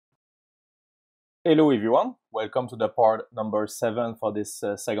Hello everyone, welcome to the part number 7 for this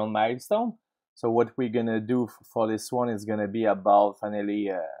second milestone. So what we're gonna do for this one is gonna be about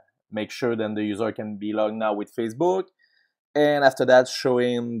finally make sure that the user can be logged now with Facebook, and after that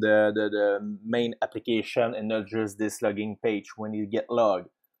showing the main application and not just this logging page when you get logged.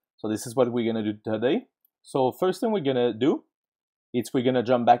 So this is what we're gonna do today. So first thing we're gonna do is we're gonna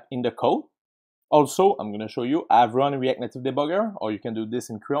jump back in the code. Also, I'm going to show you, I've run React Native Debugger, or you can do this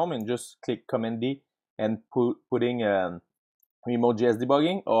in Chrome and just click Command D and putting Remote.js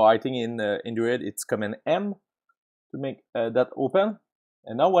debugging, or I think in Android it's Command M to make that open.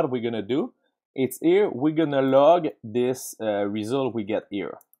 And now what we're going to do, it's here, we're going to log this result we get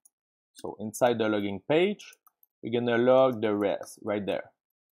here. So inside the logging page, we're going to log the res right there,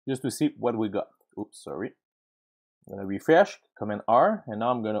 just to see what we got. Oops, sorry. I'm going to refresh, Command R, and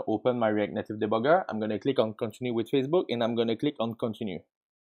now I'm going to open my React Native Debugger. I'm going to click on Continue with Facebook, and I'm going to click on Continue.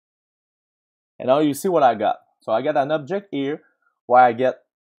 And now you see what I got. So I got an object here where I get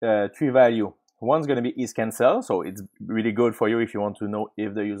 3 values. One's going to be is cancel, so it's really good for you if you want to know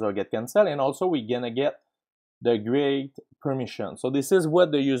if the user get canceled. And also we're going to get the grade permission. So this is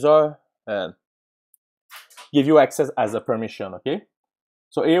what the user give you access as a permission, okay?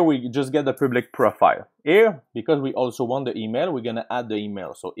 So here we just get the public profile. Here, because we also want the email, we're gonna add the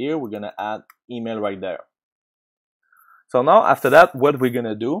email. So here we're gonna add email right there. So now after that, what we're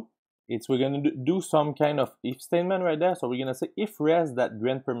gonna do is we're gonna do some kind of if statement right there. So we're gonna say if res that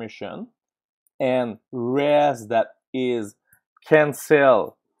grant permission and res that is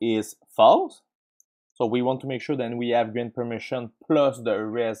cancel is false. So we want to make sure that we have grant permission plus the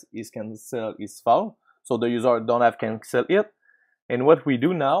res is cancel is false. So the user don't have cancel it. And what we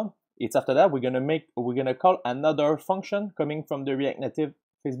do now, it's after that we're gonna call another function coming from the React Native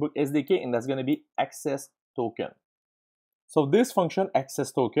Facebook SDK, and that's gonna be access token. So this function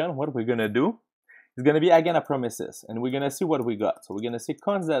access token, what we're gonna do is gonna be again a promises, and we're gonna see what we got. So we're gonna say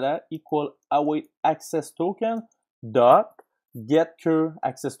const data equal await access token dot get cur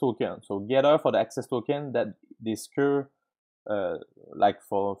access token. So getter for the access token that this cur like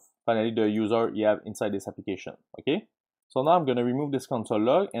for finally the user you have inside this application. Okay. So now I'm going to remove this console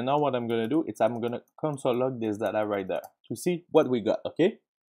log, and now what I'm going to do is I'm going to console log this data right there to see what we got, okay?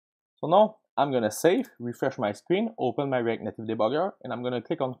 So now I'm going to save, refresh my screen, open my React Native Debugger, and I'm going to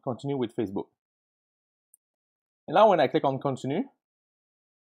click on continue with Facebook. And now when I click on continue,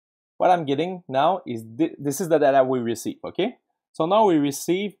 what I'm getting now is this is the data we receive, okay? So now we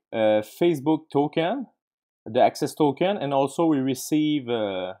receive Facebook token, the access token, and also we receive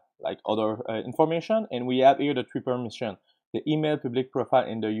like other information, and we have here the 3 permission, the email, public profile,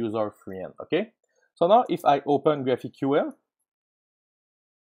 and the user friend, okay? So now if I open GraphQL,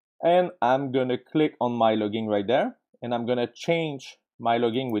 and I'm gonna click on my login right there, and I'm gonna change my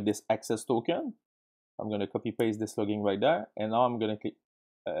login with this access token. I'm gonna copy paste this login right there, and now I'm gonna click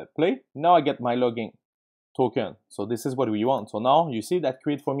play. Now I get my login token. So this is what we want. So now you see that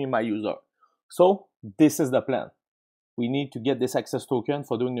create for me my user. So this is the plan. We need to get this access token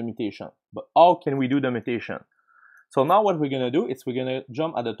for doing the mutation. But how can we do the mutation? So now what we're going to do is we're going to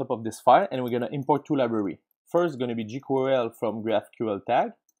jump at the top of this file, and we're going to import 2 libraries. First, going to be GQL from GraphQL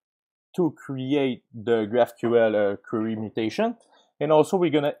tag to create the GraphQL query mutation. And also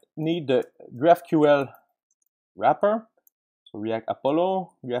we're going to need the GraphQL wrapper. So React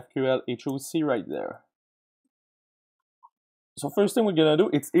Apollo, GraphQL HOC right there. So first thing we're going to do,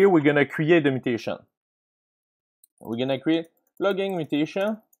 it's here we're going to create the mutation. We're going to create logging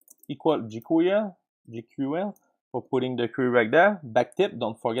mutation equal GQL for putting the query right there. Backtip,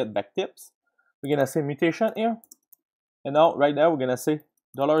 don't forget backtips. We're going to say mutation here. And now right there, we're going to say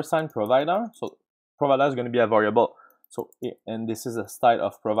 $provider. So provider is going to be a variable. So, and this is a style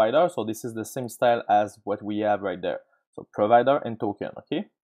of provider. So this is the same style as what we have right there. So provider and token, okay?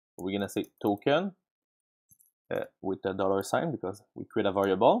 So we're going to say token with a $, because we create a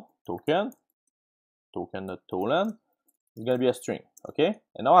variable, token token.tolen is going to be a string, okay?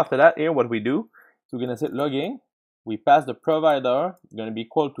 And now after that, here what we do is we're going to say logging. We pass the provider, going to be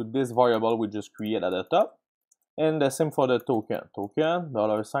equal to this variable we just create at the top, and the same for the token, token,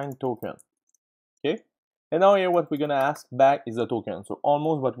 $token, okay? And now here what we're going to ask back is the token, so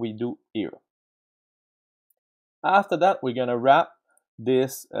almost what we do here. After that, we're going to wrap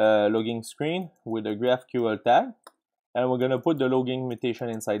this logging screen with a GraphQL tag, and we're going to put the logging mutation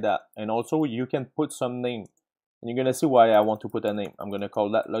inside that. And also you can put some name, and you're going to see why I want to put a name. I'm going to call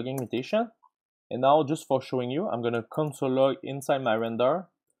that logging mutation. And now just for showing you, I'm going to console log inside my render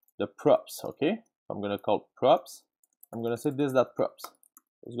the props, okay? So I'm going to call props. I'm going to say this.props.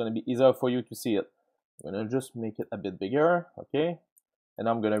 It's going to be easier for you to see it. I'm going to just make it a bit bigger, okay? and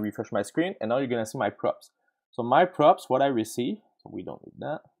I'm gonna refresh my screen, and now you're gonna see my props. So my props, what I receive, so we don't need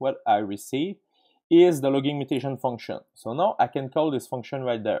that, what I receive is the logging mutation function. So now I can call this function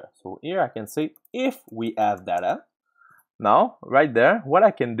right there. So here I can say if we have data. Now right there, what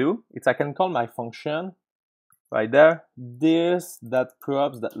I can do is I can call my function right there, this that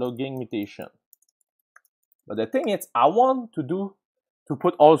props that logging mutation. But the thing is, I want to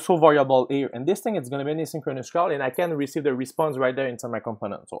put also variable here, and this thing is going to be an asynchronous call, and I can receive the response right there inside my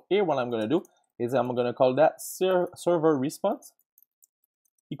component. So here what I'm going to do is I'm going to call that server response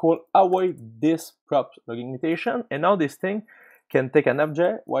equal await this prop logging mutation, and now this thing can take an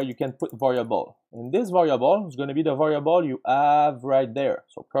object where you can put variable, and this variable is going to be the variable you have right there.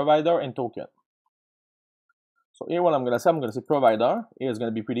 So provider and token. So here what I'm going to say provider. Here is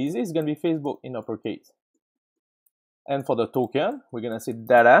going to be pretty easy. It's going to be Facebook in uppercase. And for the token, we're going to say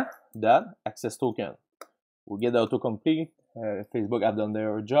data.access token. We'll get the autocomplete. Facebook have done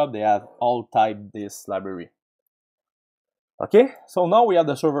their job. They have all typed this library. Okay, so now we have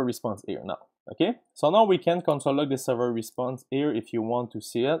the server response here now. Okay, so now we can console log the server response here if you want to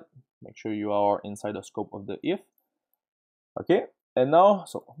see it. Make sure you are inside the scope of the if. Okay, and now,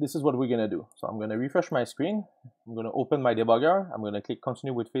 so this is what we're gonna do. So I'm gonna refresh my screen. I'm gonna open my debugger. I'm gonna click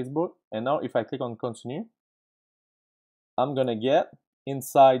continue with Facebook. And now if I click on continue, I'm gonna get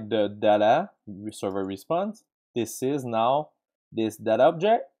inside the data server response. This is now this data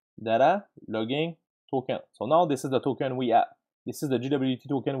object, data logging token. So now this is the token we have. This is the GWT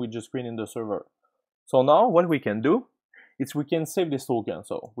token we just created in the server. So now what we can do is we can save this token.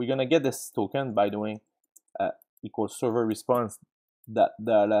 So we're gonna get this token by doing equals server response that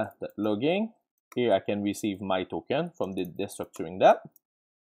data that logging. Here I can receive my token from the destructuring that.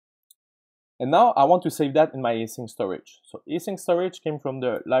 And now I want to save that in my async storage. So async storage came from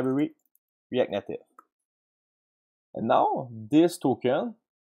the library React Native. And now this token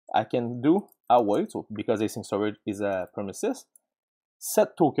I can do await, so because async storage is a premises,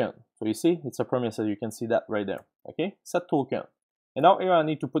 set token. So you see it's a premises, you can see that right there. Okay, set token. And now here I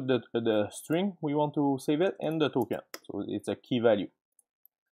need to put the string we want to save it and the token. So it's a key value.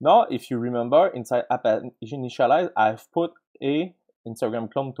 Now if you remember inside app initialize, I've put a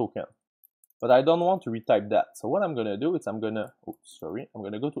Instagram clone token. But I don't want to retype that. So what I'm gonna do is I'm gonna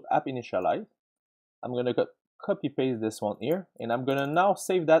go to app initialize. I'm gonna copy paste this one here, and I'm gonna now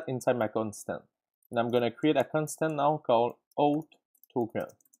save that inside my constant. And I'm gonna create a constant now called out token.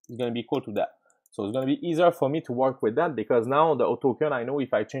 It's gonna be equal to that. So it's gonna be easier for me to work with that because now the out token, I know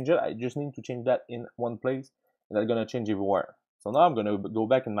if I change it, I just need to change that in one place, and that's gonna change everywhere. So now I'm gonna go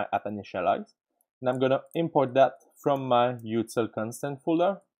back in my app initialize, and I'm gonna import that from my util constant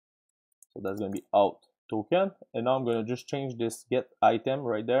folder. So that's going to be out token, and now I'm going to just change this get item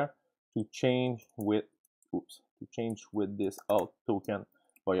right there to change with this out token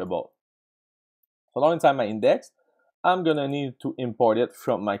variable. So now inside my index, I'm going to need to import it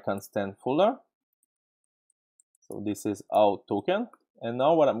from my constant folder. So this is out token, and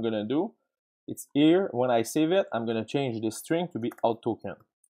now what I'm going to do, it's here when I save it, I'm going to change this string to be out token.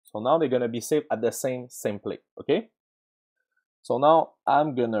 So now they're going to be saved at the same place. Okay. So now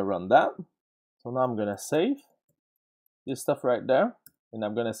I'm gonna run that. So now I'm gonna save this stuff right there, and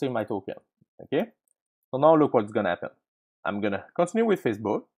I'm gonna save my token. Okay. So now look what's gonna happen. I'm gonna continue with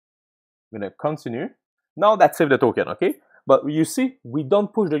Facebook. I'm gonna continue. Now that saved the token. Okay. But you see, we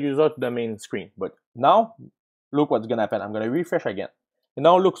don't push the user to the main screen. But now look what's gonna happen. I'm gonna refresh again, and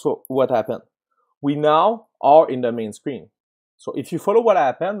now look what happened. We now are in the main screen. So if you follow what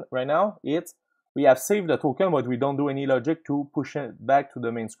happened right now, it's we have saved the token, but we don't do any logic to push it back to the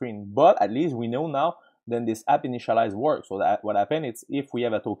main screen. But at least we know now then this app initialize works. So that what happened is if we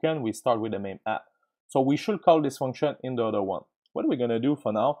have a token, we start with the main app. So we should call this function in the other one. What we're gonna do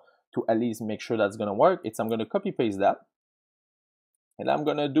for now to at least make sure that's gonna work, it's I'm gonna copy paste that, and I'm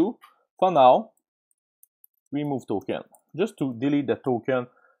gonna do for now remove token just to delete the token.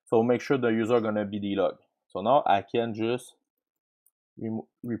 So make sure the user gonna be delogged. So now I can just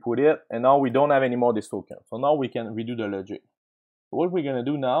re-put it, and now we don't have any more this token. So now we can redo the logic. So what we're gonna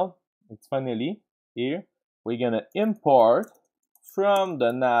do now, it's finally here, we're gonna import from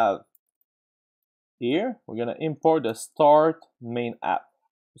the nav here, we're gonna import the start main app.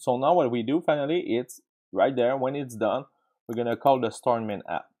 So now what we do finally, it's right there. When it's done, we're gonna call the start main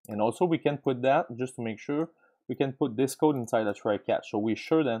app. And also we can put that, just to make sure, we can put this code inside the try catch. So we're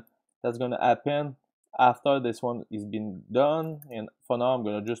sure that that's gonna happen after this one is been done. And for now I'm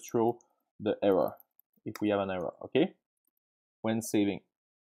gonna just throw the error if we have an error, okay, when saving.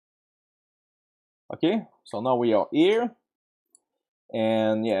 Okay, so now we are here,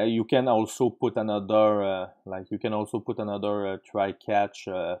 And yeah, you can also put another try catch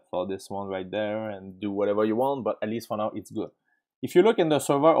for this one right there and do whatever you want, but at least for now it's good. If you look in the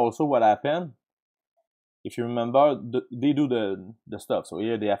server also, what happened, if you remember, they do the stuff. So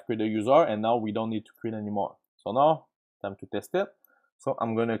here they have created a user, and now we don't need to create anymore. So now time to test it. So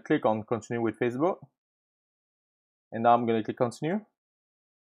I'm gonna click on continue with Facebook, and now I'm gonna click continue,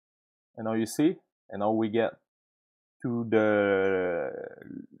 and now you see, and now we get to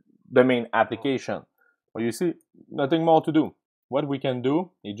the main application. But you see, nothing more to do. What we can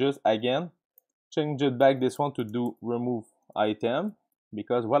do is just again change it back this one to do remove item,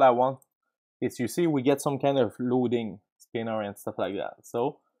 because what I want is, you see, we get some kind of loading scanner and stuff like that.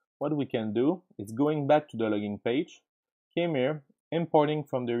 So what we can do is going back to the login page, came here, importing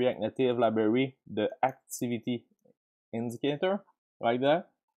from the React Native library the activity indicator right there,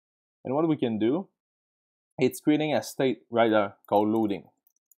 and what we can do, it's creating a state right there called loading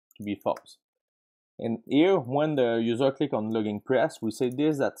to be false. And here, when the user click on login press, we say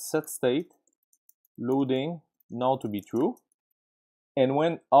this that set state loading now to be true. And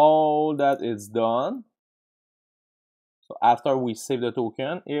when all that is done, so after we save the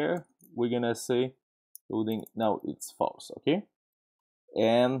token here, we're gonna say loading now it's false. Okay.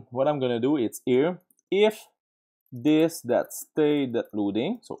 And what I'm gonna do is here, if this that state that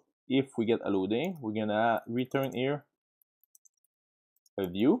loading, so if we get a loading, we're gonna return here a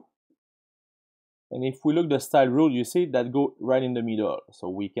view. And if we look the style root, you see that go right in the middle. So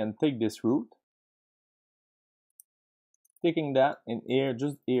we can take this root, taking that, and here,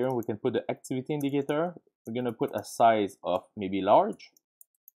 just here, we can put the activity indicator. We're gonna put a size of maybe large.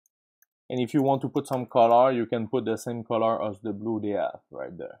 And if you want to put some color, you can put the same color as the blue they have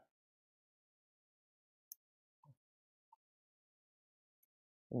right there.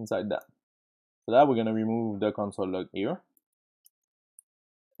 Inside that. So that we're gonna remove the console log here.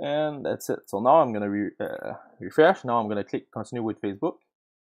 And that's it. So now I'm gonna refresh. Now I'm gonna click continue with Facebook.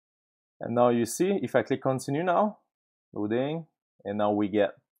 And now you see, if I click continue now, loading, and now we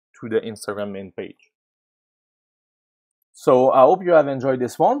get to the Instagram main page. So I hope you have enjoyed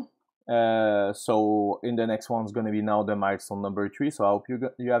this one. So in the next one is going to be now the milestone number 3. So I hope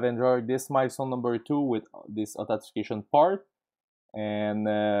you have enjoyed this milestone number 2 with this authentication part. And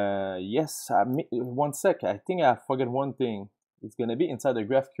yes, one sec, I think I forgot one thing. It's going to be inside the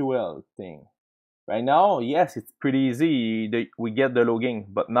GraphQL thing. Right now, yes, it's pretty easy. We get the logging,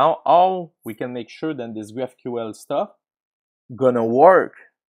 but now how we can make sure that this GraphQL stuff gonna work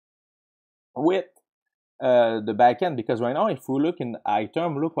with the backend, because right now, if we look in the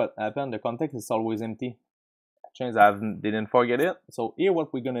item, look what happened. The context is always empty. Change, I didn't forget it. So here,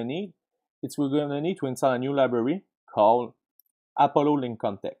 what we're gonna need, we're gonna need to install a new library called Apollo link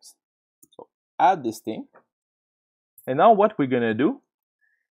context. So add this thing, and now what we're gonna do,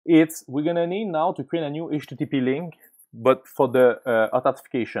 we're gonna need now to create a new HTTP link, but for the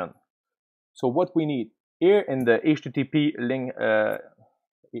authentication. So what we need here in the HTTP link,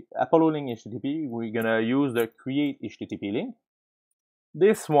 Apollo link HTTP, we're gonna use the create HTTP link.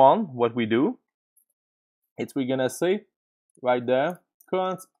 This one, what we do, we're gonna say right there,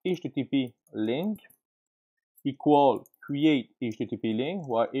 current HTTP link equal create HTTP link,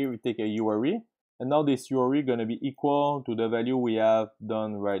 while here we take a URI, and now this URI gonna be equal to the value we have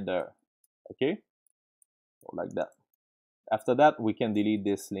done right there. Okay, so like that. After that, we can delete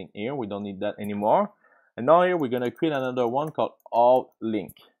this link here. We don't need that anymore. And now here we're gonna create another one called all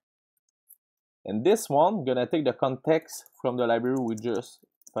link. And this one gonna take the context from the library we just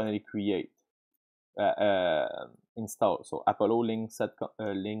finally create, install. So Apollo link set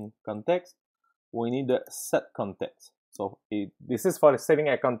link context. We need the set context. So this is for setting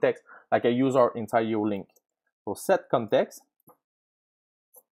a context like a user inside your link. So set context.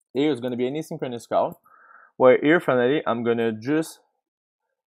 Here is gonna be an asynchronous call, where here finally I'm gonna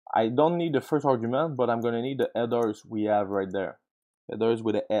I don't need the first argument, but I'm gonna need the headers we have right there. Headers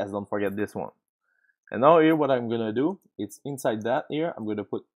with the S, don't forget this one. And now here what I'm gonna do, it's inside that here, I'm gonna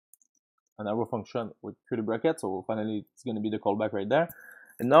put an arrow function with curly brackets, so finally it's gonna be the callback right there.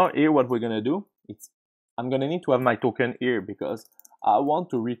 And now here what we're gonna do, I'm gonna need to have my token here, because I want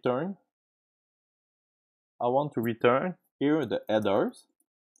to return here the headers,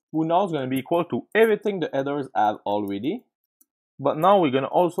 who now is gonna be equal to everything the headers have already. But now we're gonna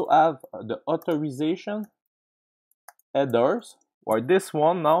also have the authorization headers, where this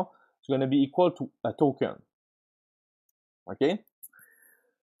one now is gonna be equal to a token. Okay.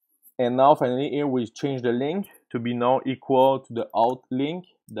 And now finally here we change the link to be now equal to the out link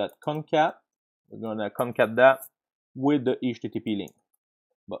that concat. We're gonna concat that with the HTTP link.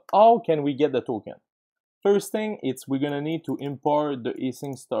 But how can we get the token? First thing, we're gonna need to import the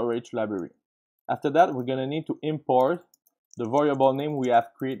async storage library. After that, we're gonna need to import the variable name we have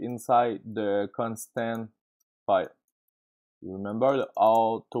created inside the constant file. You remember the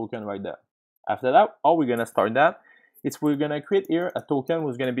all token right there. After that, how we're gonna start that? We're gonna create here a token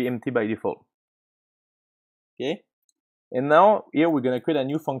which is gonna be empty by default. Okay. And now here we're gonna create a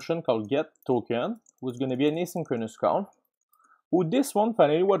new function called getToken, which is gonna be an asynchronous call. With this one,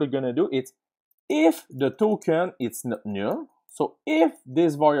 finally, what we're gonna do is if the token is not null, so if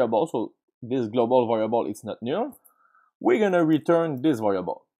this variable, so this global variable is not null, we're gonna return this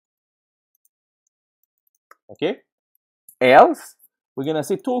variable. Okay. Else, we're gonna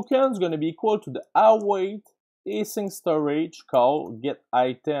say token is gonna be equal to the await async storage call get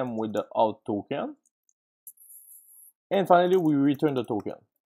item with the out token. And finally, we return the token.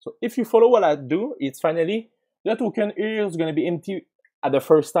 So if you follow what I do, it's finally the token here is gonna be empty at the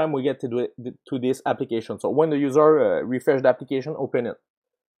first time we get to this application. So when the user refresh the application, open it.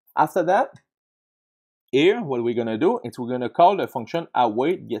 After that, here what we're gonna do is we're gonna call the function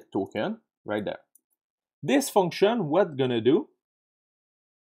await get token right there. This function, what's gonna do?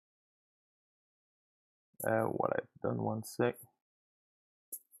 What I've done, one sec.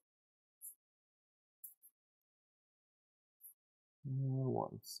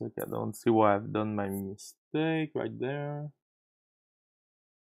 One sec, I don't see why I've done my mistake right there.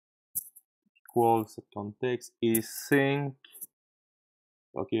 Equal set context async.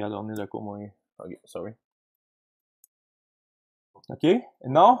 Okay, I don't need a comma here. Okay, sorry. Okay,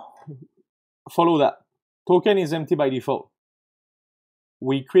 and now follow that. Token is empty by default.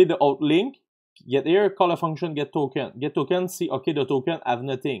 We create the out link. Get here, call a function get token. Get token, see, okay, the token have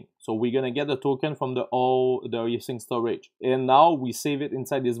nothing. So we're gonna get the token from the async storage. And now we save it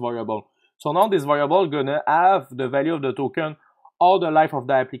inside this variable. So now this variable gonna have the value of the token all the life of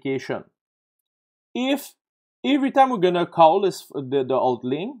the application. If every time we're gonna call the out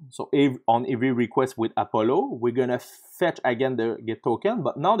link, so on every request with Apollo, we're gonna fetch again the get token,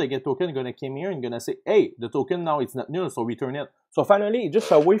 but now the get token is gonna come here and gonna say, hey, the token now it's not null, so return it. So finally, it's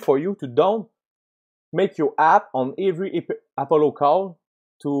just a way for you to don't make your app on every Apollo call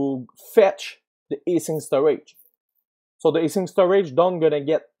to fetch the async storage. So the async storage don't gonna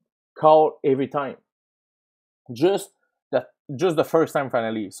get called every time. Just the first time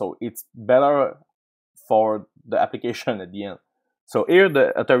finally. So it's better for the application at the end. So here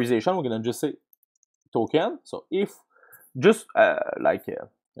the authorization, we're gonna just say token. So if just like a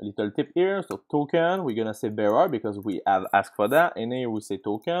little tip here, so token, we're gonna say bearer because we have asked for that, and here we say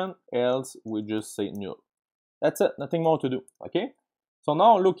token, else we just say null. That's it, nothing more to do. Okay, so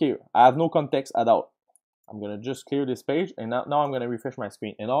now look here, I have no context at all. I'm gonna just clear this page, and now I'm gonna refresh my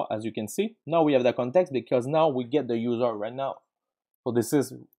screen, and now as you can see, now we have the context because now we get the user right now. So this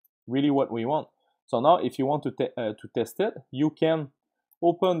is really what we want. So now if you want to test it, you can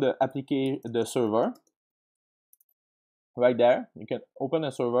open the application, the server right there. You can open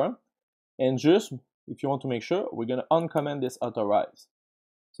a server, and just if you want to make sure, we're gonna uncomment this authorize.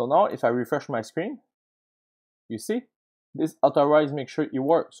 So now if I refresh my screen, you see this authorize make sure it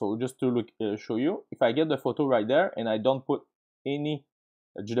works. So just to show you, if I get the photo right there and I don't put any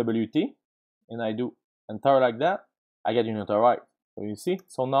GWT and I do enter like that, I get an authorize. So you see,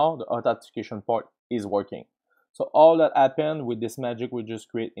 so now the authentication part is working. So all that happened with this magic we just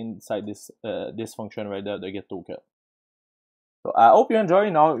create inside this function right there, the get token. So I hope you enjoy.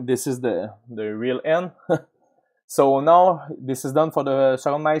 Now this is the real end. So now this is done for the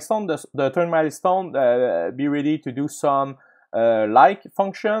second milestone. The third milestone, be ready to do some like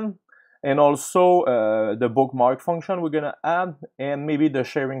function, and also the bookmark function we're gonna add, and maybe the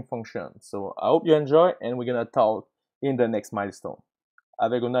sharing function. So I hope you enjoy, and we're gonna talk in the next milestone.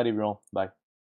 Have a good night, everyone. Bye.